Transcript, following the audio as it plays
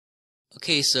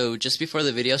Okay, so just before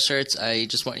the video starts, I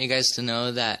just want you guys to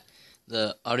know that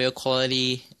the audio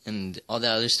quality and all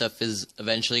that other stuff is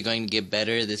eventually going to get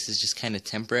better. This is just kind of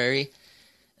temporary.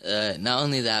 Not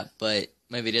only that, but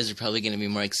my videos are probably going to be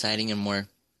more exciting and more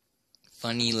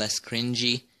funny, less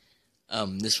cringy.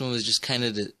 This one was just kind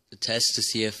of the test to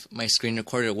see if my screen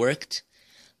recorder worked.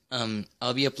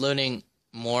 I'll be uploading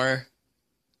more,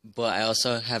 but I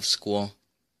also have school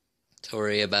to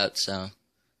worry about, so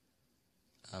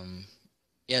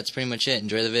yeah, that's pretty much it.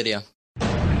 Enjoy the video.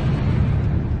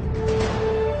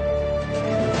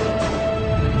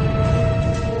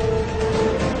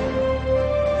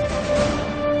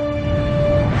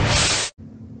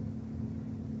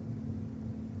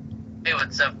 Hey,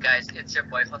 what's up, guys? It's your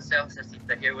boy Jose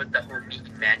Josecita here with the homie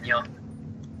Emmanuel.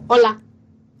 Hola.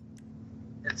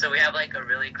 And so we have like a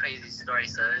really crazy story.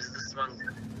 So there's this one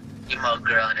emo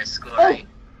girl in her school, right?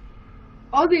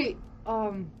 All the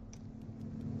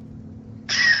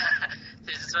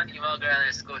There's this one emo girl in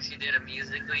her school. She did a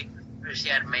musically where she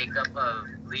had makeup of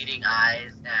bleeding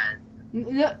eyes and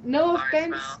no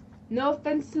offense, smell. no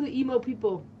offense to the emo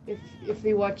people if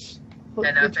they watch And no the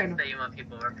offense channel. to emo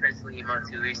people. We're personally emo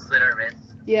too. We slit our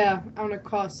wrists. Yeah, on a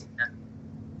cross.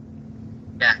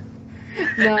 Yeah.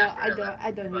 No, I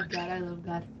don't hate God. I love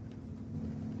God.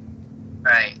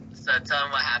 Alright, so tell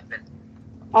him what happened.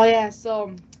 Oh yeah,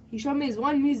 so he showed me his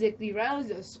one musically, right? It was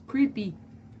just creepy.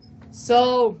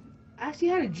 So I actually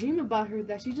had a dream about her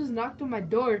that she just knocked on my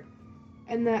door,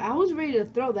 and that I was ready to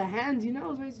throw the hands, I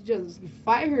was ready to just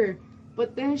fight her.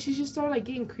 But then she just started like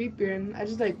getting creepier, and I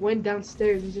just like went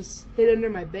downstairs and just hid under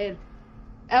my bed.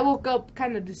 I woke up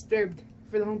kind of disturbed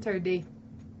for the whole entire day,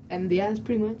 and yeah, that's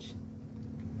pretty much.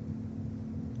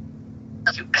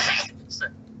 So,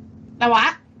 The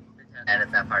what?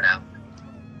 edit that part out.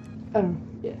 Oh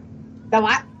yeah. The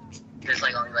what? There's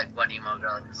like only like one emo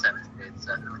girl in the 7th grade,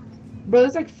 so. Bro,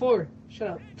 there's like 4. Shut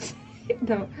up.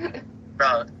 No.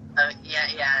 Bro,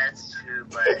 yeah, that's true,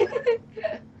 but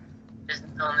there's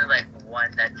only like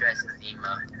one that dresses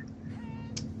emo.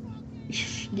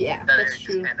 Yeah, The others that's just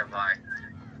true. kind of are.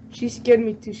 She scared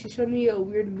me too. She showed me a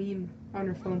weird meme on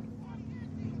her phone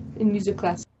in music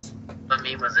class. What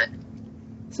meme was it?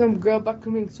 Some girl about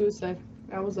committing suicide.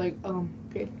 I was like,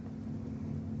 okay.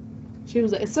 She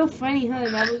was like, it's so funny, huh?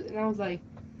 And I was like,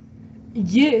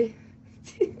 yeah.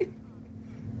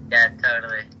 Yeah,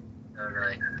 totally.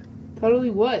 Totally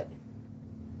what?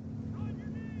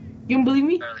 You don't believe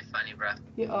me? Totally funny, bro.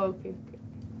 Yeah. Oh, okay.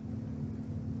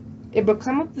 Yeah, but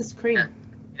climb up this crane. Yeah.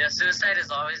 You know, suicide is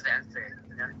always the answer,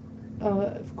 you know?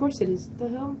 Of course it is. The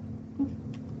hell?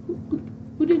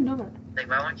 Who didn't know that? Like,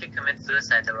 why won't you commit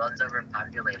suicide? The world's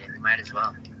overpopulated. You might as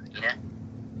well, you know?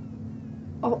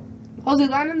 Oh, Jose,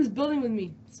 line in this building with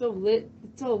me. It's so lit.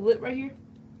 It's so lit right here.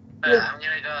 I'm Yeah.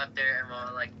 gonna go up there and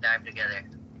we'll, like, dive together,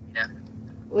 you know?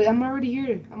 Wait, I'm already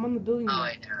here. I'm on the building. Oh, now.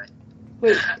 wait, never mind.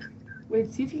 Wait,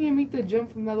 wait. See if you can make the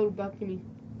jump from that little balcony.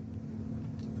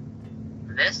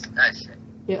 This? Oh, shit.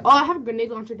 Yeah. Oh, I have a grenade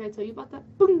launcher. Did I tell you about that?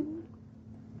 Boom.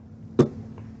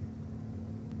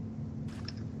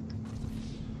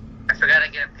 I forgot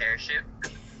to get a parachute.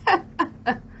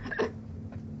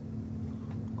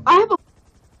 I have a.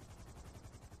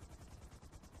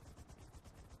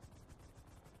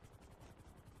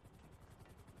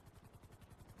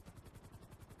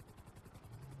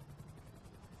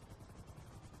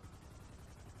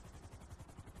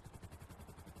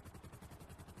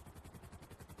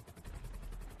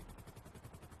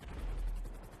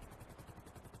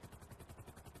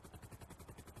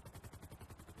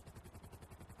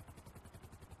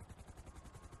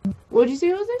 What'd you say,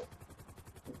 Jose?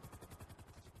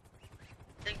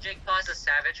 I think Jake Paul is a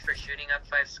savage for shooting up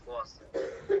 5 schools.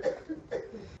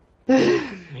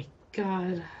 Oh my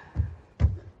God.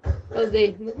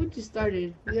 Jose, look what you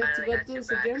started. I We have to finally go got through you this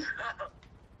back. again?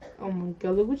 Oh my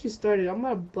God, look what you started. I'm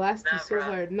gonna blast you Nah, so bro.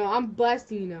 hard. No, I'm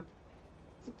blasting you now.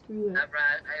 Fuck you Nah, at? bro,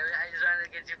 I just wanted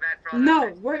to get you back for all No,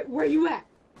 that. where you at?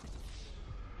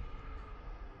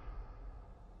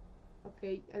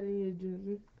 Okay, I didn't need to do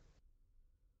anything.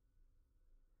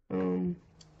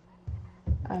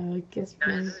 I guess.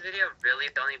 No, is this video really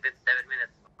only been 7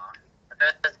 minutes long? I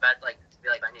thought it was about like to be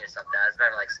like funny or something. I was about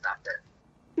to like stop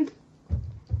it.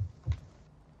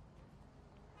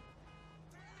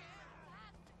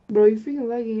 Bro, you're freaking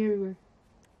lagging everywhere.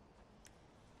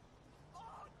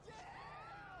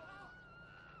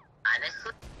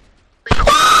 Honestly,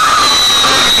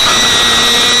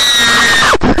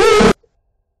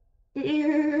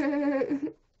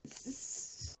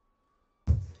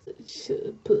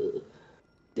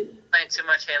 playing too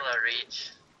much Halo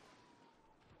Reach.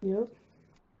 Yep.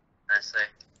 Honestly.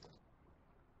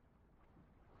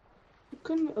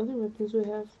 What kind of other weapons do I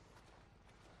have?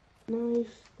 Knife.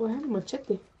 Oh, I have a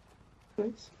machete.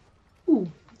 Nice.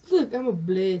 Ooh, look, I'm a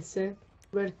blazer.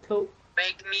 Red coat.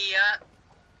 Wake me up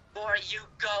before you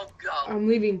go. I'm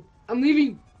leaving. I'm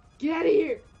leaving. Get out of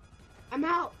here. I'm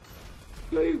out.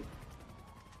 Go you.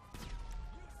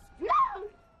 No.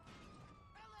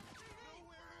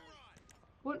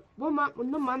 What? No,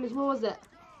 mames. What was that?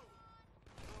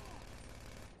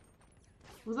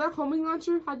 Was that a homing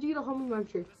launcher? How'd you get a homing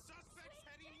launcher?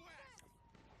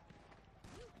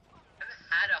 I haven't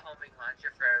had a homing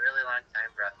launcher for a really long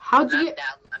time, bro. How'd you Not get?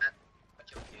 that long. What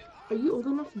you do? Are you old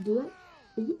enough to do that?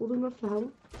 Are you old enough to have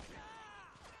one?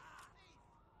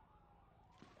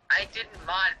 I didn't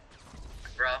mod,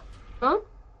 bro. Huh?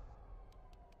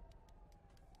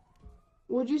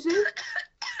 What'd you say?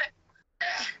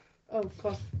 Oh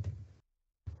fuck.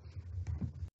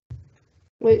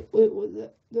 Wait, was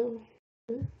that no?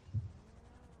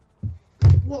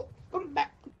 Look, come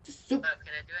back. Soup. Can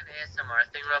I do an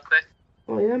ASMR thing real quick?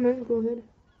 Oh yeah, man, go ahead.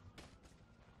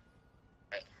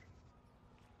 Hey.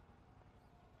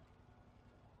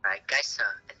 Alright, guys, so